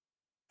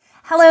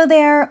Hello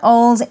there,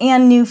 old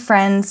and new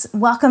friends.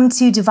 Welcome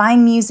to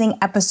Divine Musing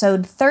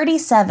episode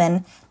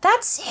 37.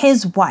 That's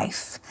his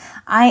wife.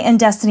 I am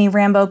Destiny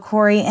Rambo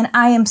Corey, and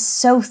I am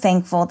so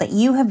thankful that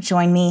you have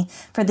joined me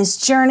for this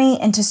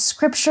journey into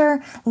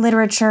scripture,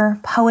 literature,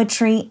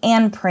 poetry,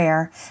 and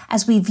prayer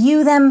as we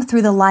view them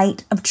through the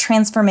light of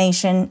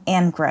transformation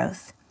and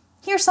growth.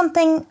 Here's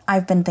something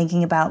I've been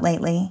thinking about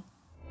lately.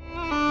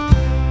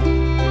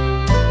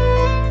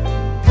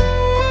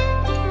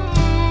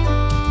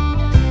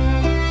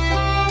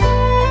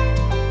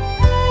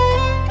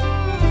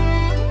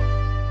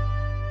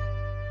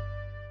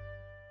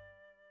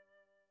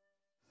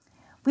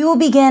 We will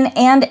begin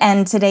and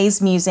end today's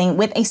musing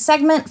with a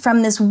segment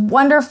from this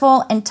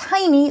wonderful and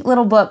tiny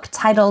little book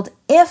titled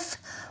If,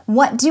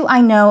 What Do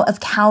I Know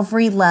of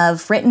Calvary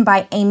Love, written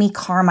by Amy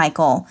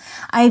Carmichael.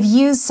 I've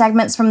used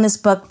segments from this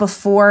book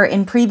before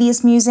in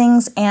previous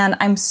musings, and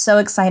I'm so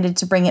excited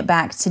to bring it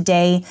back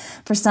today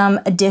for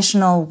some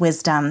additional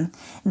wisdom.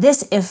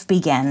 This if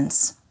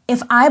begins.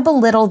 If I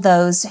belittle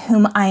those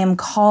whom I am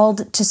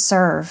called to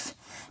serve,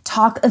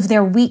 talk of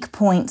their weak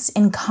points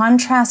in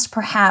contrast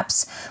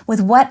perhaps with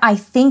what I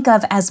think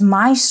of as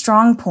my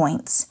strong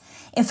points,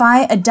 if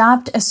I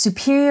adopt a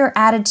superior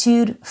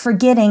attitude,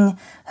 forgetting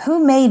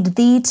who made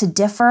thee to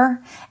differ,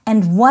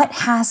 and what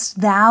hast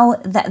thou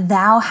that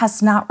thou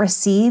hast not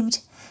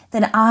received,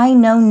 then I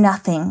know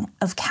nothing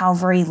of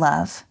Calvary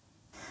love.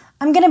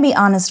 I'm going to be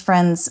honest,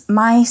 friends,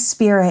 my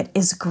spirit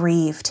is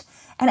grieved,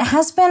 and it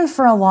has been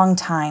for a long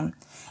time.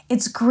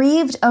 It's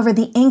grieved over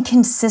the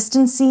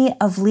inconsistency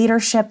of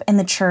leadership in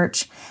the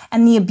church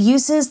and the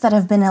abuses that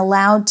have been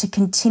allowed to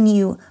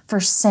continue for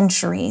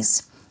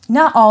centuries.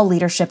 Not all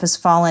leadership has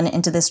fallen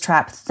into this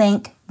trap,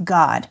 thank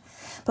God.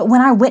 But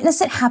when I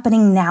witness it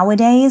happening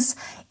nowadays,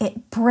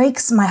 it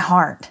breaks my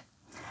heart.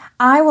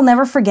 I will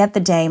never forget the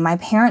day my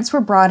parents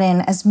were brought in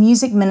as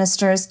music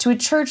ministers to a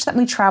church that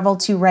we traveled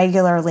to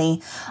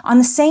regularly on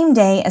the same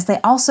day as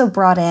they also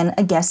brought in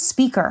a guest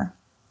speaker.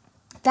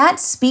 That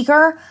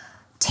speaker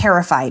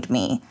terrified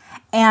me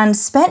and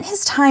spent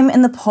his time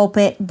in the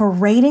pulpit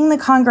berating the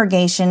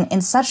congregation in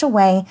such a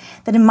way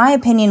that in my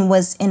opinion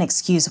was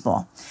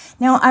inexcusable.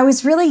 Now, I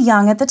was really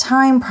young at the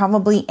time,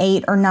 probably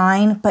 8 or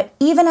 9, but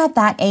even at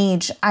that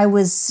age, I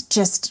was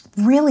just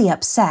really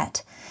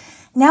upset.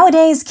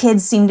 Nowadays,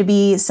 kids seem to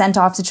be sent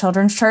off to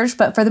children's church,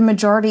 but for the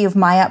majority of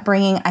my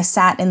upbringing, I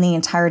sat in the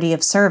entirety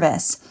of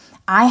service.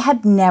 I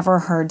had never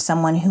heard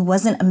someone who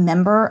wasn't a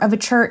member of a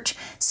church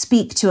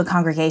speak to a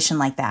congregation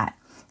like that.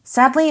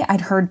 Sadly,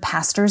 I'd heard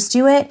pastors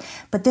do it,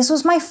 but this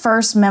was my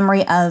first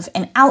memory of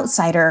an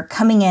outsider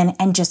coming in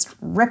and just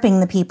ripping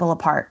the people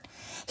apart.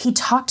 He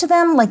talked to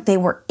them like they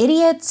were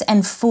idiots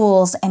and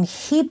fools and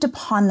heaped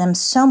upon them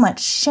so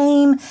much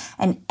shame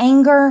and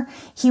anger.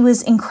 He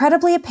was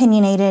incredibly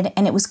opinionated,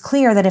 and it was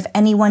clear that if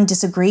anyone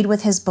disagreed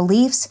with his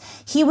beliefs,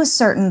 he was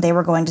certain they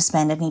were going to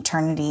spend an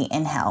eternity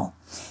in hell.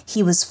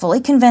 He was fully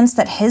convinced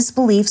that his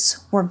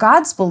beliefs were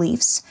God's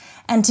beliefs,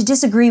 and to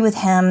disagree with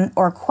him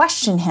or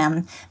question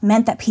him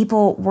meant that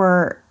people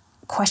were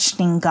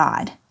questioning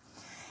God.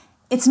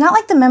 It's not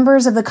like the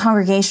members of the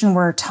congregation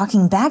were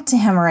talking back to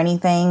him or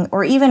anything,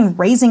 or even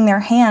raising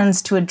their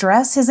hands to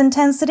address his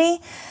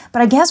intensity,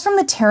 but I guess from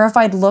the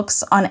terrified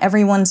looks on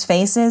everyone's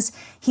faces,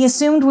 he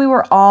assumed we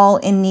were all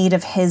in need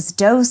of his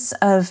dose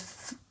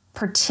of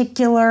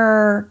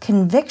particular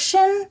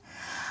conviction.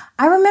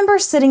 I remember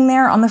sitting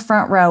there on the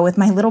front row with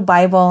my little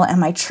Bible and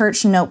my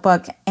church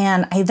notebook,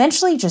 and I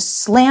eventually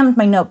just slammed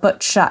my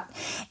notebook shut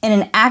in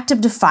an act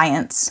of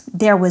defiance.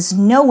 There was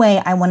no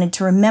way I wanted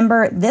to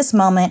remember this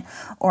moment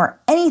or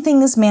anything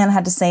this man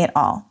had to say at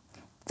all.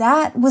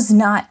 That was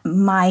not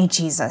my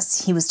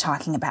Jesus he was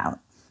talking about.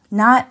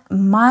 Not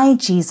my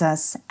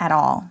Jesus at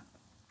all.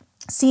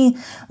 See,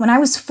 when I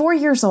was 4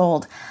 years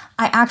old,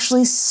 I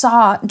actually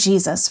saw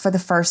Jesus for the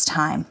first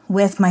time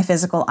with my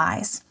physical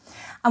eyes.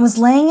 I was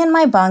laying in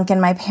my bunk in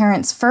my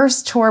parents'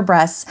 first tour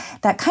bus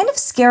that kind of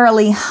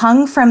scarily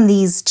hung from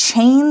these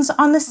chains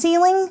on the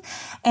ceiling,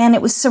 and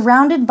it was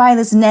surrounded by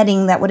this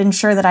netting that would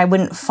ensure that I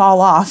wouldn't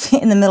fall off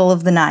in the middle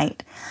of the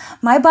night.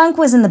 My bunk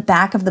was in the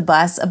back of the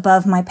bus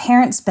above my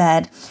parents'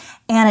 bed,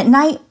 and at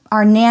night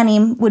our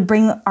nanny would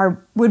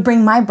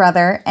bring my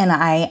brother and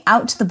I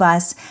out to the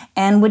bus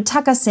and would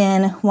tuck us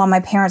in while my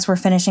parents were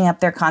finishing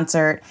up their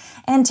concert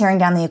and tearing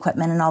down the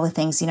equipment and all the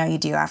things you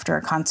do after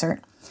a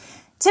concert.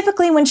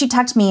 Typically, when she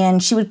tucked me in,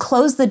 she would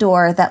close the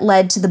door that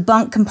led to the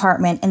bunk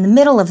compartment in the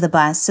middle of the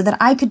bus so that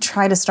I could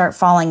try to start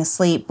falling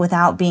asleep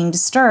without being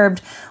disturbed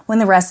when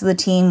the rest of the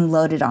team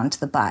loaded onto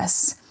the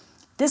bus.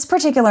 This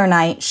particular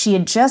night, she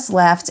had just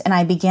left, and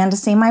I began to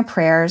say my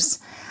prayers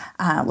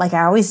like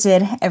I always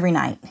did every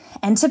night.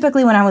 And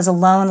typically when I was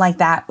alone like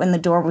that, when the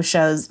door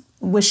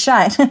was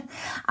shut,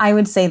 I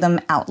would say them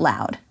out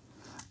loud.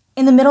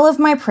 In the middle of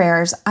my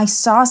prayers, I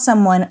saw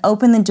someone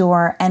open the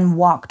door and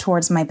walk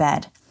towards my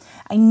bed.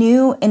 I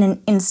knew in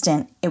an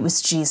instant it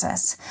was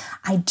Jesus.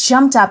 I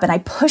jumped up and I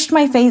pushed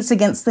my face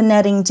against the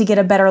netting to get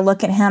a better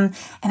look at him,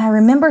 and I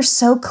remember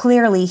so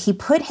clearly he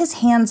put his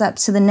hands up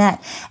to the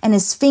net and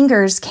his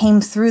fingers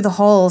came through the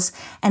holes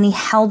and he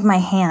held my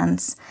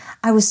hands.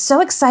 I was so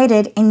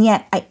excited, and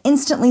yet I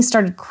instantly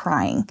started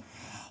crying.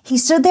 He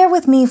stood there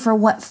with me for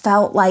what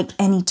felt like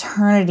an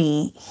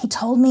eternity. He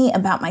told me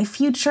about my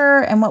future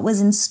and what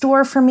was in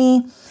store for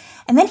me.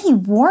 And then he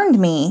warned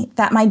me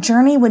that my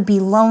journey would be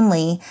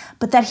lonely,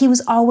 but that he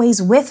was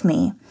always with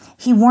me.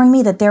 He warned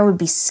me that there would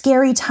be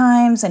scary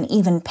times and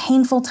even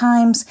painful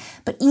times,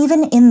 but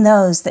even in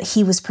those that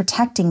he was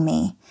protecting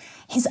me.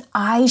 His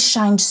eyes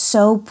shined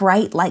so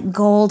bright like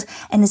gold,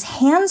 and his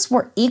hands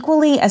were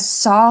equally as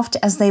soft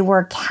as they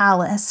were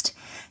calloused.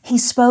 He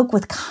spoke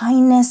with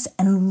kindness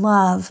and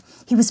love.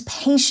 He was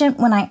patient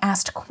when I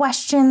asked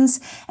questions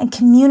and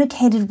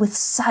communicated with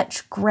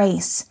such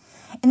grace.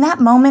 In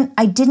that moment,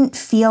 I didn't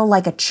feel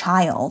like a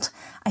child.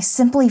 I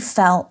simply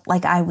felt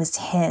like I was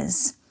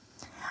his.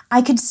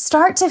 I could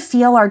start to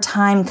feel our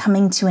time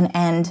coming to an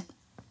end,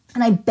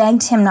 and I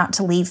begged him not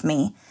to leave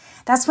me.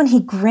 That's when he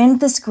grinned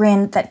this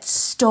grin that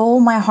stole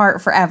my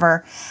heart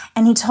forever,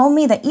 and he told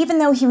me that even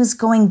though he was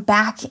going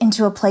back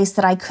into a place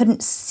that I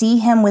couldn't see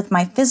him with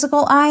my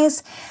physical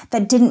eyes,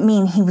 that didn't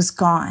mean he was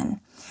gone.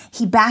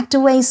 He backed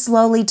away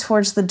slowly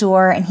towards the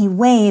door and he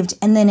waved,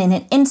 and then in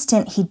an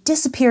instant he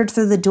disappeared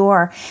through the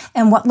door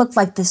in what looked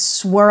like this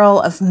swirl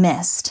of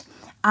mist.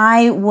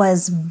 I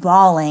was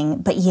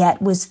bawling, but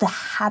yet was the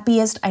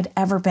happiest I'd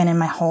ever been in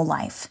my whole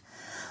life.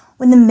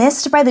 When the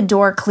mist by the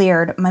door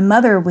cleared, my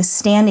mother was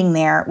standing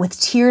there with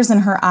tears in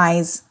her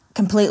eyes,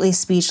 completely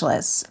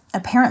speechless.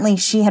 Apparently,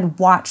 she had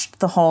watched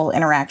the whole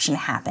interaction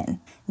happen.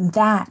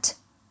 That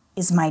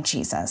is my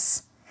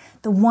Jesus.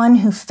 The one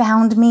who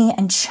found me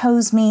and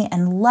chose me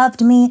and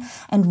loved me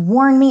and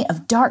warned me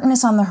of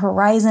darkness on the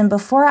horizon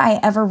before I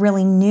ever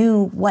really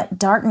knew what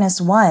darkness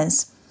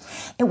was.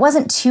 It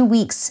wasn't 2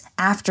 weeks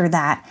after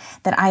that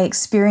I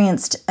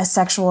experienced a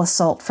sexual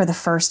assault for the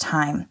first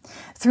time.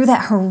 Through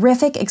that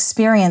horrific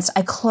experience,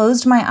 I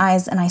closed my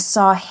eyes and I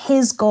saw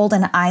his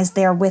golden eyes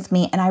there with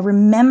me, and I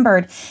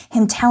remembered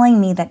him telling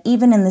me that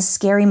even in the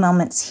scary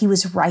moments, he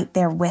was right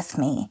there with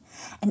me.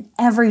 And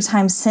every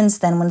time since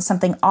then, when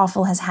something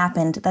awful has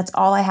happened, that's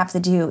all I have to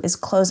do is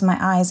close my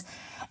eyes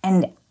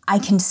and I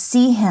can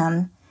see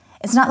him.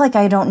 It's not like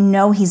I don't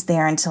know he's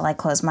there until I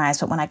close my eyes,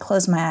 but when I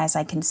close my eyes,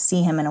 I can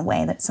see him in a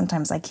way that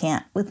sometimes I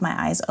can't with my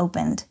eyes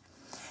opened.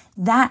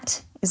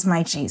 That is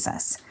my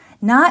Jesus,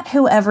 not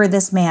whoever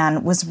this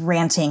man was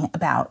ranting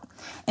about.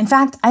 In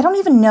fact, I don't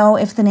even know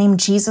if the name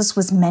Jesus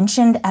was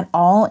mentioned at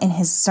all in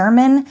his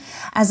sermon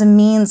as a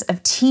means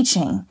of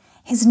teaching.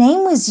 His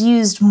name was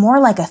used more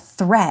like a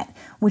threat,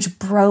 which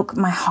broke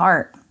my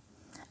heart.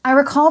 I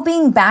recall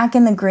being back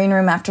in the green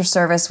room after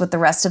service with the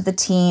rest of the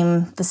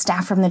team, the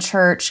staff from the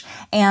church,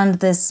 and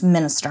this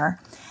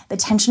minister. The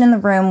tension in the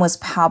room was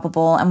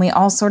palpable, and we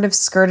all sort of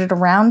skirted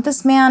around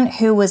this man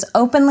who was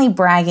openly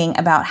bragging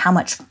about how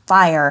much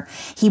fire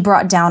he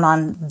brought down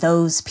on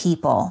those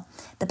people.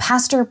 The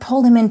pastor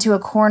pulled him into a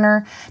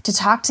corner to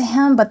talk to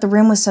him, but the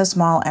room was so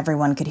small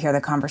everyone could hear the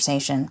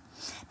conversation.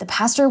 The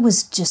pastor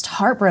was just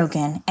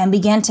heartbroken and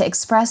began to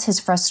express his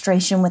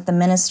frustration with the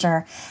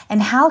minister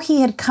and how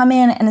he had come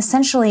in and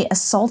essentially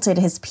assaulted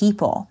his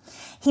people.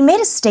 He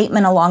made a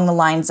statement along the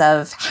lines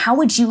of, "How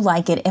would you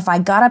like it if I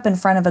got up in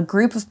front of a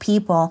group of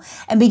people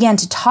and began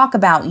to talk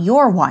about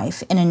your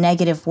wife in a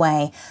negative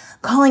way,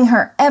 calling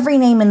her every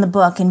name in the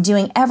book and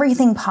doing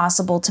everything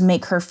possible to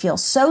make her feel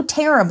so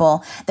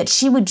terrible that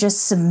she would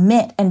just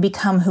submit and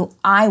become who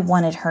I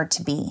wanted her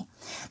to be?"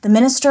 The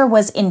minister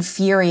was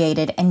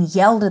infuriated and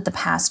yelled at the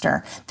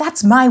pastor,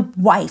 "That's my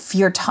wife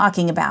you're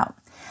talking about."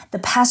 The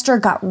pastor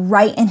got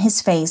right in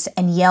his face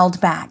and yelled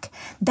back,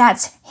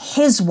 "That's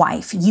his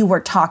wife you were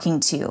talking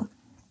to."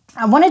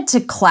 I wanted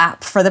to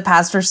clap for the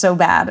pastor so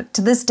bad.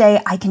 To this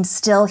day, I can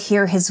still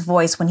hear his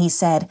voice when he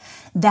said,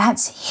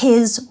 "That's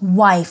his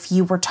wife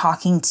you were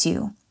talking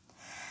to."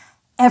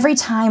 Every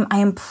time I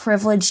am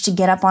privileged to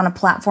get up on a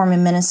platform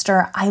and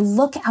minister, I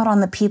look out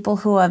on the people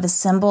who have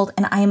assembled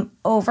and I am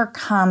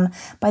overcome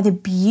by the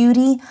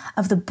beauty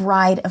of the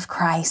bride of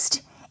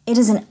Christ. It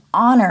is an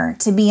honor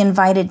to be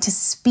invited to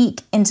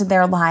speak into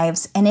their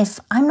lives, and if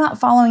I'm not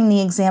following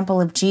the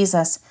example of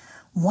Jesus,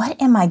 what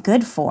am I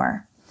good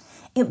for?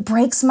 It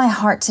breaks my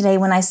heart today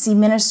when I see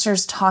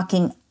ministers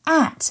talking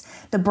at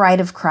the bride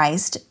of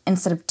Christ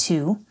instead of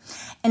to,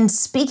 and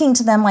speaking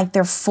to them like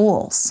they're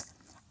fools.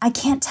 I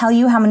can't tell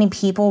you how many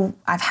people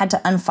I've had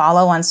to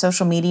unfollow on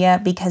social media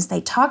because they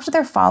talk to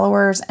their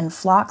followers and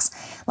flocks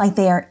like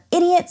they are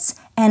idiots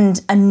and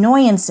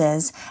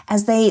annoyances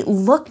as they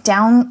look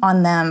down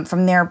on them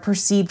from their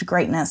perceived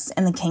greatness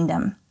in the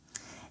kingdom.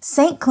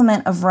 Saint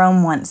Clement of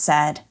Rome once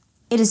said,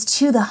 "It is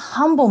to the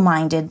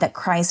humble-minded that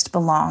Christ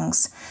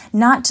belongs,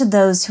 not to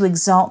those who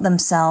exalt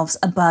themselves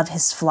above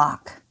his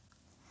flock."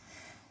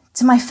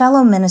 To my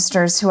fellow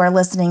ministers who are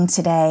listening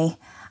today,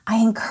 I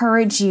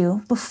encourage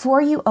you,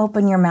 before you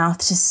open your mouth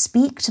to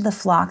speak to the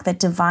flock that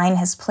Divine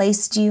has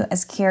placed you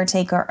as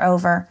caretaker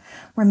over,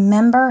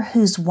 remember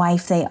whose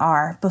wife they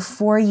are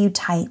before you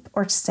type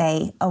or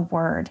say a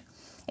word.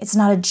 It's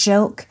not a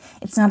joke,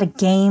 it's not a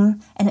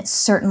game, and it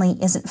certainly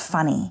isn't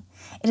funny.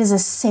 It is a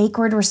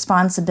sacred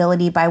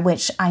responsibility by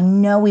which I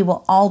know we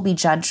will all be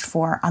judged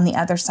for on the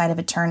other side of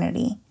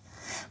eternity.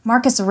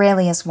 Marcus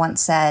Aurelius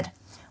once said,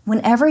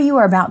 "Whenever you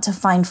are about to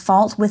find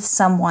fault with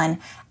someone,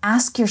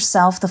 ask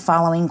yourself the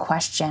following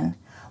question: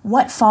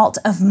 what fault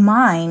of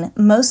mine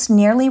most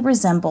nearly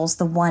resembles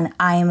the one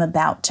I am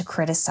about to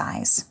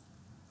criticize?"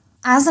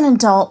 As an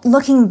adult,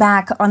 looking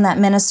back on that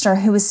minister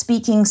who was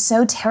speaking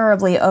so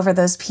terribly over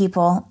those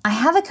people, I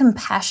have a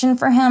compassion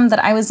for him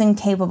that I was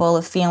incapable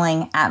of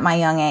feeling at my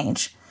young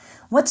age.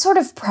 What sort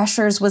of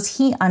pressures was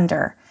he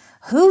under?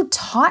 Who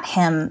taught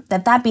him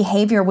that that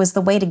behavior was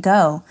the way to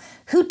go?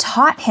 Who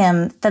taught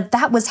him that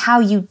that was how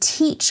you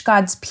teach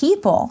God's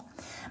people?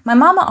 My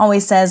mama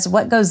always says,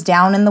 what goes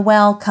down in the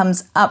well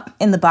comes up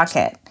in the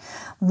bucket.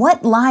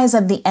 What lies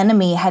of the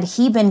enemy had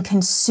he been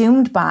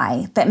consumed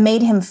by that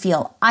made him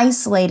feel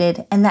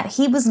isolated and that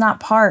he was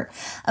not part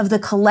of the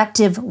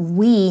collective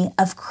we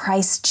of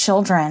Christ's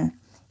children?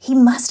 He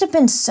must have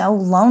been so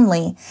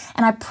lonely,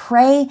 and I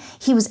pray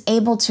he was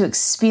able to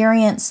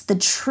experience the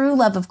true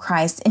love of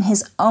Christ in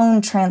his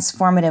own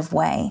transformative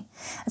way.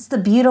 That's the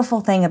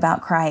beautiful thing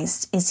about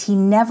Christ, is he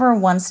never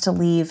wants to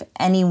leave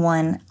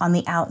anyone on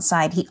the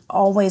outside. He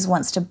always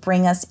wants to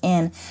bring us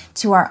in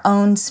to our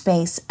own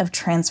space of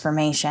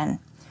transformation.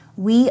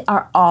 We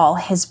are all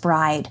his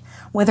bride,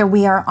 whether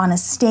we are on a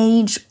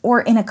stage or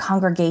in a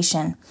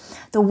congregation.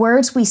 The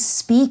words we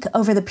speak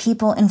over the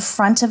people in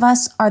front of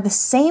us are the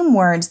same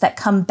words that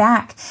come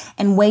back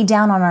and weigh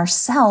down on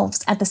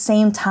ourselves at the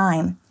same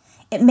time.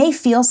 It may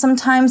feel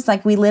sometimes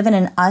like we live in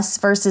an us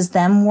versus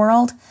them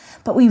world,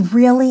 but we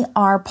really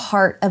are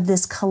part of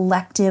this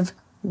collective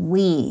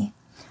we.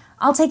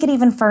 I'll take it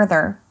even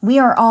further. We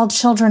are all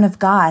children of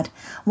God,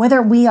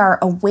 whether we are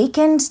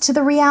awakened to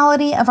the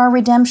reality of our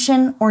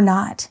redemption or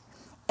not.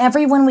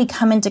 Everyone we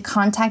come into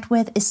contact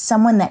with is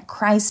someone that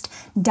Christ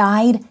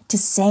died to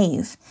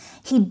save.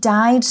 He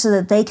died so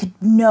that they could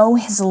know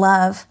his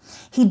love.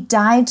 He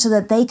died so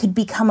that they could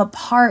become a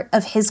part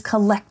of his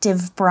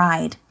collective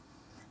bride.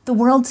 The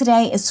world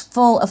today is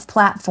full of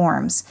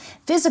platforms,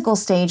 physical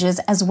stages,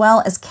 as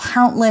well as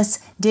countless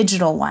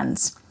digital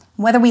ones.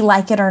 Whether we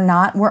like it or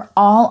not, we're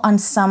all on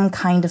some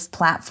kind of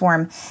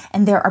platform,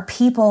 and there are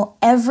people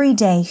every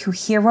day who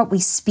hear what we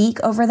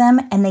speak over them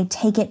and they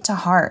take it to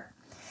heart.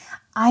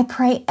 I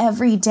pray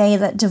every day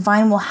that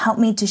Divine will help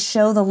me to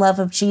show the love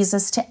of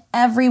Jesus to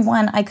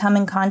everyone I come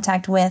in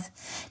contact with,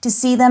 to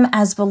see them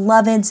as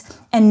beloveds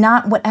and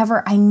not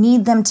whatever I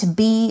need them to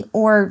be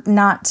or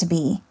not to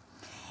be.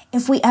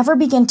 If we ever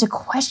begin to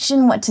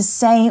question what to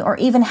say or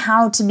even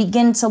how to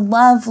begin to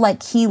love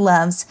like he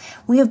loves,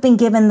 we have been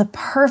given the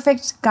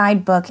perfect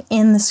guidebook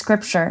in the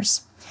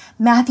scriptures.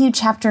 Matthew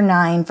chapter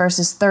 9,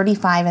 verses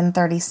 35 and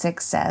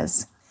 36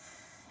 says,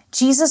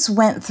 Jesus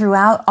went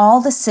throughout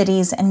all the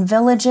cities and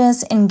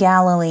villages in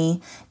Galilee,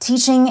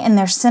 teaching in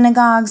their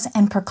synagogues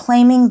and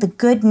proclaiming the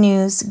good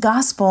news,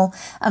 gospel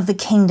of the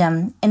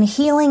kingdom, and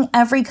healing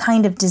every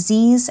kind of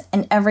disease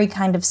and every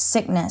kind of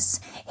sickness,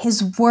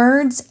 his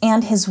words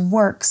and his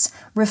works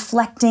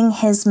reflecting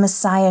his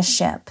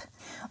messiahship.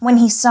 When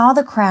he saw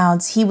the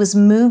crowds, he was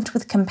moved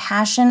with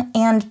compassion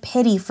and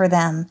pity for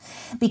them,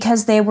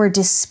 because they were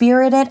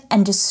dispirited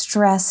and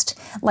distressed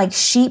like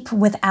sheep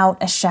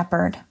without a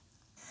shepherd.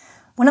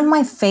 One of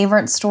my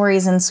favorite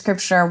stories in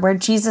Scripture where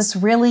Jesus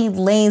really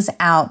lays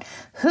out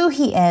who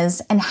he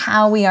is and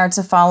how we are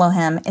to follow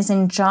him is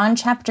in John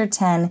chapter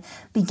 10,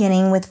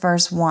 beginning with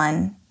verse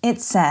 1.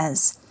 It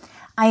says,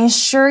 I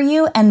assure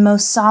you and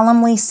most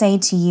solemnly say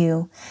to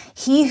you,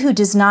 he who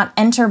does not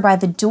enter by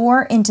the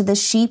door into the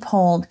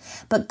sheepfold,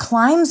 but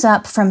climbs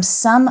up from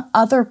some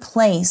other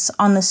place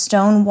on the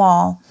stone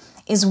wall,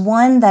 is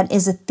one that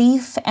is a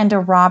thief and a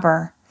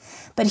robber.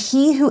 But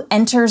he who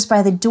enters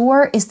by the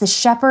door is the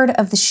shepherd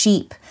of the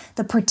sheep,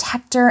 the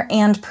protector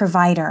and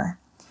provider.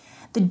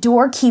 The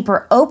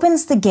doorkeeper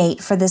opens the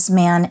gate for this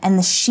man, and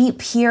the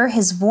sheep hear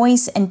his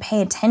voice and pay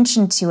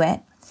attention to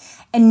it.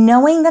 And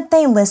knowing that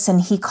they listen,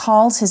 he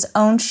calls his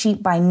own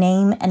sheep by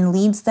name and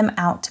leads them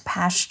out to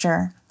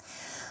pasture.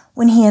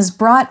 When he has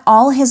brought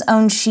all his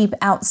own sheep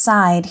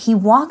outside, he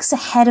walks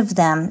ahead of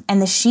them,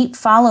 and the sheep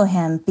follow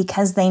him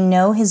because they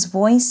know his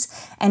voice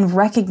and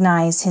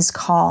recognize his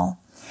call.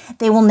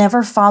 They will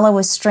never follow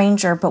a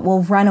stranger, but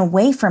will run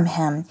away from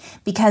him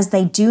because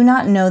they do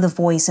not know the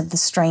voice of the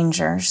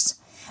strangers.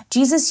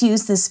 Jesus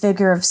used this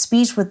figure of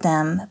speech with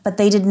them, but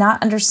they did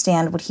not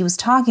understand what he was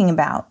talking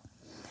about.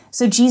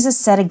 So Jesus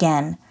said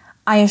again,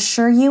 I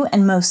assure you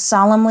and most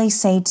solemnly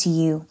say to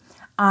you,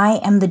 I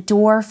am the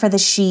door for the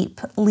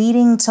sheep,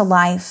 leading to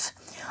life.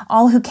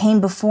 All who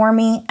came before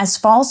me as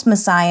false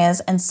messiahs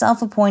and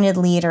self-appointed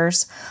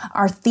leaders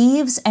are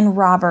thieves and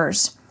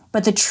robbers,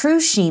 but the true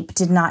sheep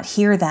did not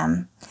hear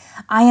them.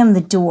 I am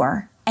the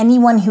door.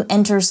 Anyone who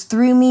enters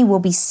through me will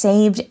be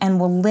saved and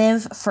will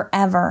live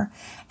forever,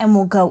 and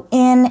will go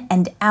in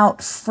and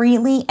out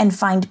freely and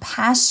find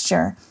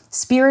pasture,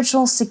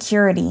 spiritual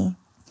security.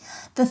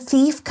 The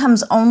thief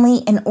comes only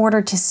in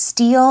order to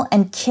steal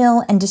and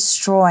kill and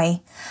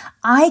destroy.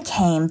 I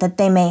came that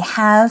they may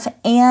have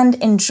and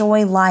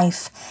enjoy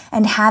life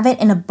and have it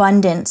in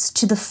abundance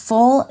to the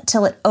full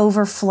till it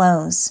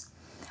overflows.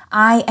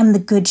 I am the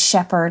good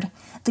shepherd.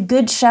 The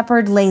good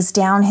shepherd lays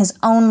down his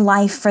own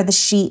life for the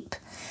sheep.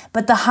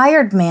 But the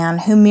hired man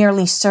who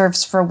merely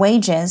serves for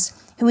wages,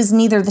 who is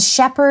neither the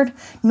shepherd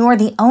nor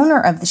the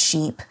owner of the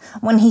sheep,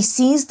 when he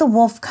sees the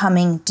wolf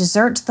coming,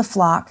 deserts the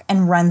flock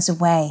and runs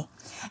away.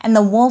 And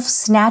the wolf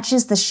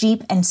snatches the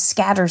sheep and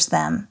scatters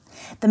them.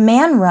 The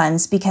man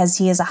runs because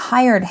he is a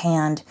hired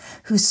hand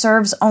who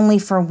serves only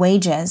for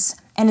wages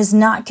and is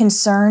not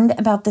concerned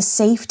about the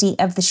safety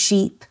of the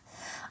sheep.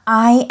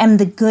 I am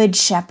the good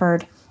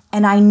shepherd,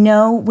 and I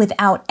know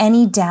without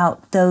any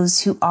doubt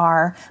those who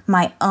are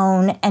my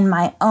own, and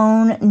my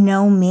own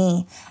know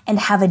me and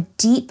have a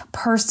deep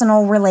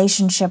personal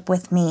relationship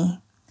with me.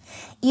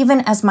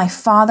 Even as my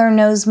Father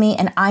knows me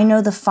and I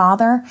know the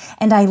Father,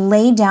 and I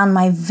lay down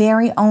my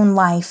very own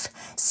life,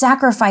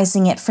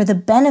 sacrificing it for the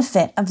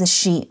benefit of the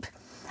sheep.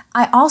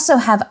 I also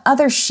have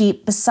other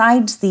sheep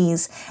besides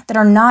these that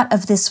are not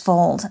of this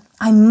fold.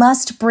 I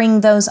must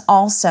bring those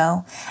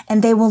also,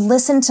 and they will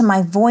listen to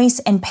my voice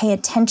and pay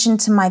attention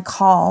to my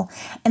call,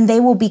 and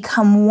they will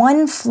become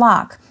one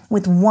flock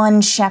with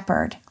one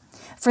shepherd.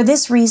 For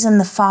this reason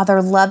the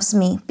Father loves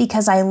me,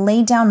 because I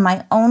lay down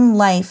my own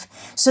life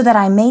so that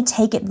I may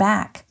take it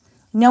back.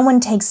 No one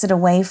takes it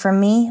away from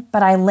me,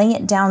 but I lay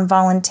it down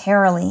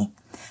voluntarily.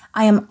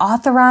 I am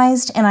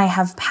authorized and I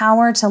have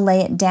power to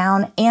lay it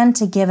down and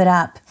to give it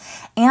up.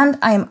 And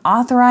I am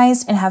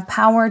authorized and have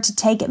power to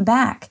take it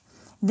back.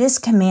 This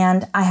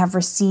command I have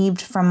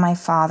received from my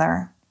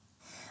Father.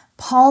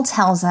 Paul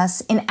tells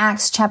us in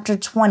Acts chapter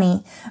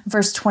 20,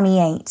 verse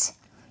 28,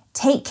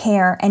 "Take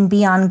care and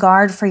be on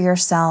guard for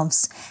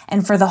yourselves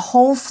and for the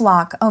whole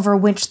flock over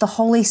which the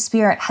Holy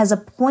Spirit has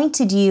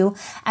appointed you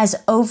as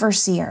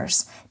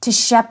overseers, to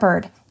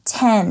shepherd,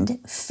 tend,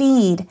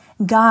 feed,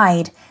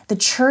 guide the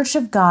church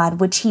of God,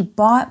 which he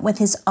bought with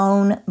his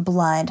own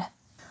blood."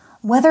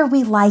 Whether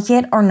we like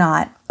it or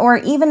not, or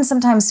even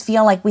sometimes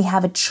feel like we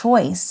have a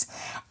choice,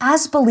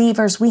 as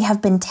believers, we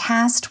have been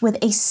tasked with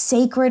a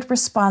sacred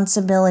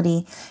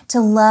responsibility to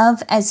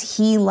love as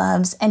he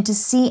loves and to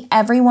see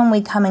everyone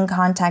we come in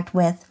contact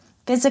with,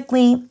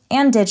 physically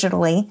and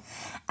digitally,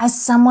 as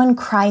someone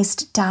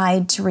Christ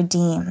died to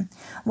redeem,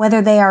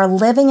 whether they are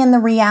living in the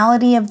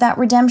reality of that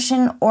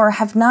redemption or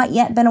have not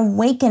yet been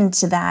awakened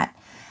to that.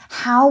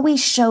 How we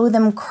show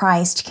them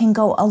Christ can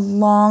go a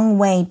long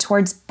way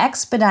towards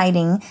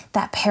expediting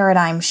that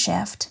paradigm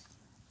shift.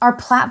 Our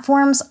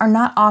platforms are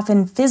not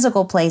often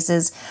physical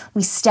places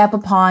we step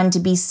upon to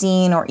be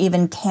seen, or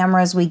even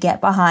cameras we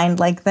get behind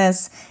like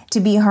this to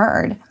be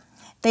heard.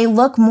 They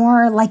look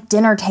more like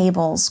dinner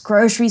tables,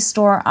 grocery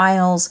store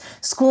aisles,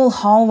 school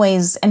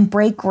hallways, and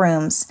break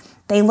rooms.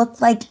 They look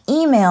like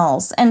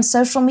emails and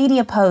social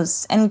media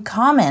posts and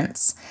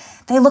comments.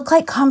 They look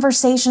like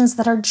conversations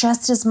that are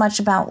just as much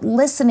about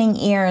listening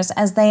ears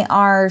as they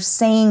are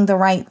saying the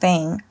right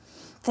thing.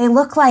 They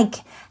look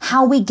like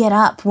how we get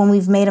up when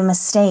we've made a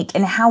mistake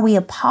and how we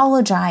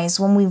apologize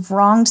when we've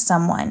wronged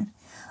someone.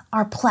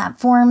 Our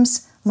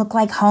platforms look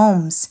like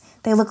homes.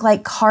 They look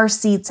like car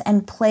seats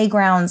and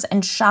playgrounds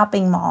and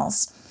shopping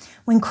malls.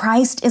 When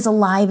Christ is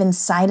alive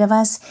inside of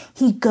us,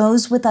 he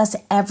goes with us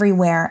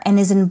everywhere and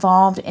is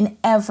involved in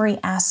every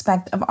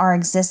aspect of our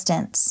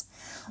existence.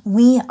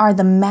 We are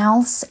the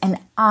mouths and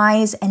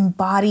eyes and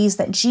bodies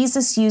that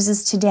Jesus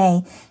uses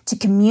today to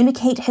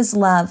communicate his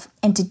love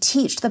and to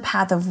teach the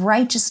path of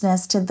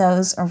righteousness to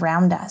those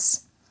around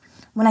us.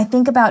 When I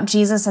think about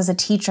Jesus as a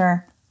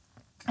teacher,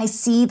 I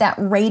see that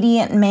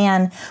radiant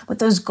man with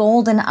those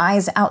golden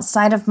eyes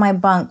outside of my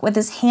bunk, with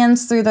his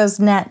hands through those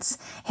nets,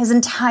 his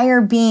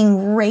entire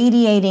being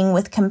radiating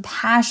with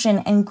compassion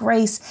and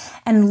grace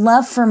and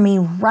love for me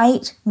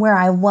right where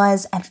I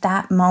was at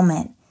that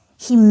moment.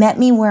 He met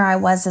me where I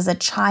was as a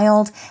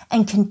child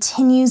and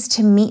continues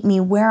to meet me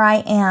where I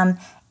am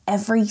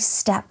every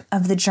step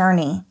of the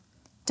journey.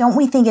 Don't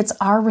we think it's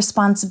our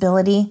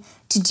responsibility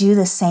to do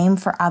the same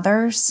for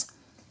others?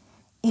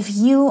 If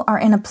you are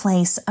in a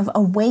place of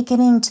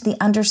awakening to the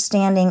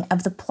understanding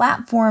of the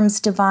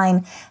platforms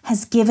Divine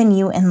has given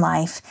you in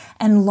life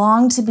and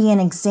long to be an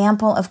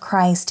example of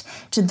Christ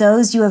to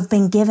those you have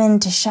been given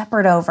to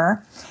shepherd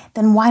over,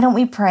 then why don't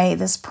we pray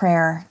this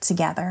prayer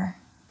together?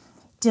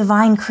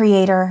 Divine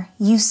Creator,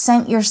 you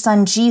sent your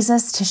Son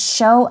Jesus to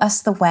show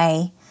us the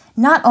way,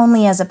 not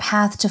only as a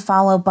path to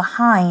follow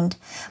behind,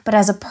 but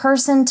as a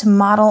person to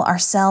model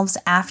ourselves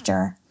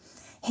after.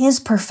 His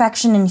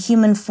perfection in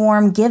human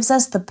form gives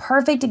us the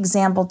perfect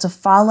example to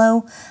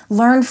follow,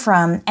 learn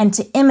from, and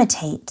to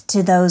imitate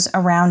to those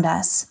around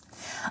us.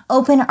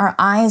 Open our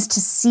eyes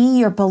to see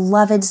your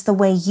beloveds the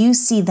way you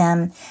see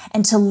them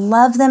and to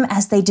love them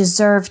as they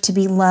deserve to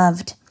be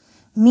loved.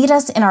 Meet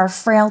us in our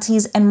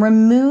frailties and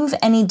remove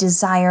any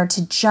desire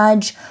to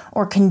judge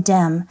or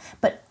condemn,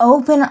 but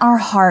open our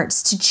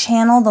hearts to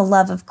channel the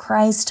love of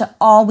Christ to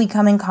all we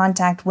come in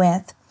contact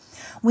with.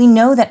 We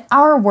know that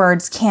our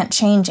words can't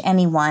change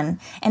anyone,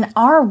 and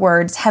our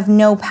words have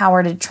no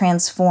power to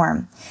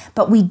transform.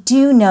 But we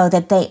do know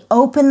that they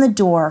open the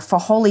door for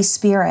Holy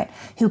Spirit,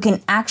 who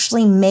can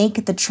actually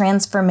make the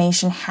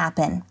transformation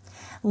happen.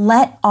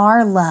 Let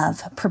our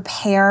love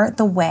prepare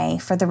the way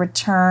for the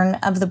return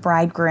of the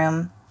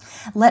bridegroom.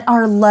 Let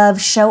our love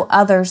show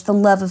others the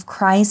love of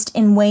Christ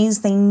in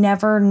ways they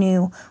never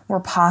knew were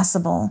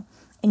possible.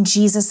 In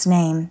Jesus'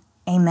 name,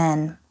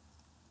 amen.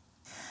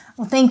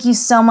 Well, thank you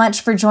so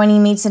much for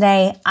joining me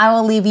today. I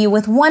will leave you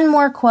with one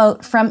more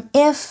quote from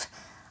If,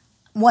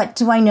 What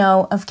Do I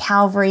Know of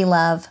Calvary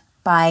Love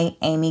by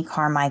Amy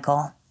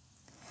Carmichael.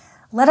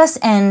 Let us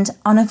end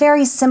on a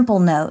very simple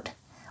note.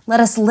 Let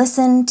us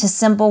listen to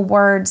simple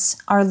words.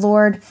 Our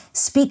Lord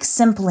speaks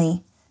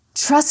simply.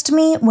 Trust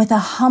me with a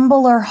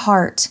humbler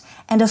heart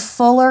and a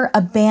fuller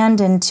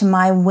abandon to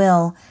my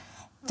will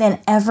than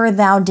ever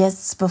thou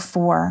didst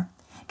before.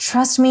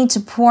 Trust me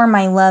to pour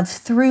my love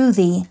through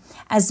thee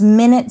as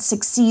minute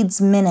succeeds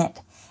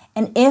minute.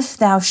 And if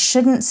thou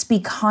shouldn't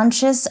be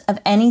conscious of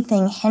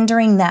anything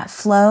hindering that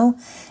flow,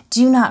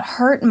 do not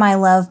hurt my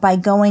love by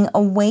going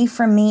away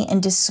from me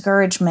in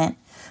discouragement,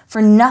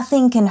 for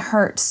nothing can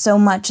hurt so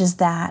much as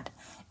that.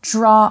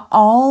 Draw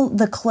all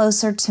the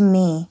closer to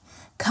me.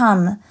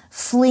 Come,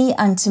 flee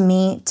unto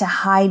me to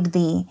hide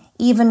thee,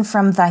 even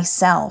from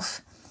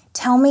thyself.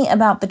 Tell me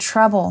about the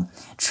trouble.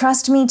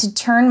 Trust me to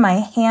turn my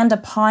hand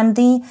upon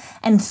thee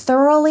and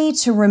thoroughly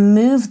to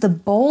remove the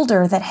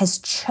boulder that has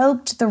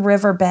choked the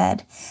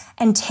riverbed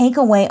and take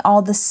away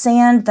all the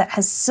sand that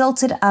has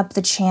silted up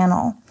the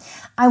channel.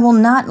 I will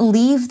not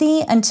leave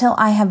thee until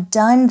I have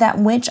done that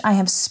which I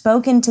have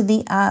spoken to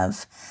thee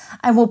of.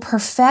 I will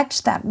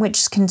perfect that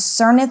which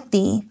concerneth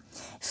thee.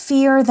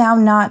 Fear thou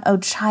not, O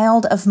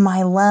child of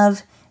my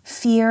love,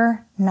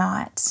 fear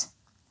not.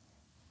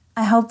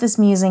 I hope this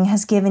musing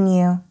has given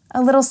you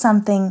a little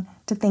something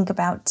to think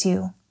about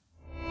too.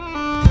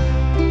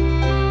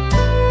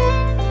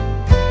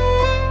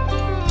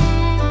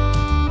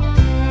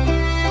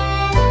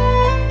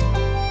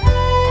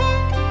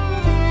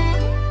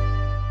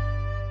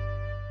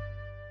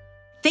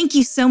 Thank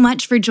you so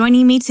much for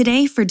joining me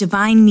today for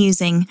Divine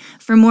Musing.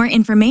 For more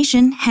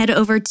information, head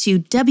over to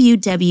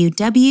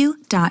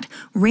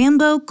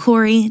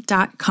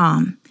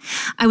www.rambocorey.com.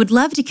 I would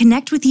love to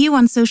connect with you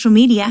on social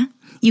media.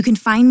 You can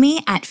find me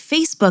at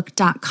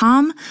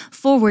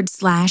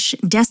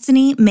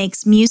facebook.com/Destiny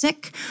Makes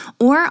Music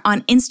or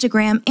on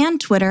Instagram and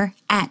Twitter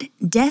at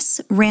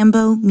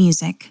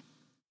DesRamboMusic.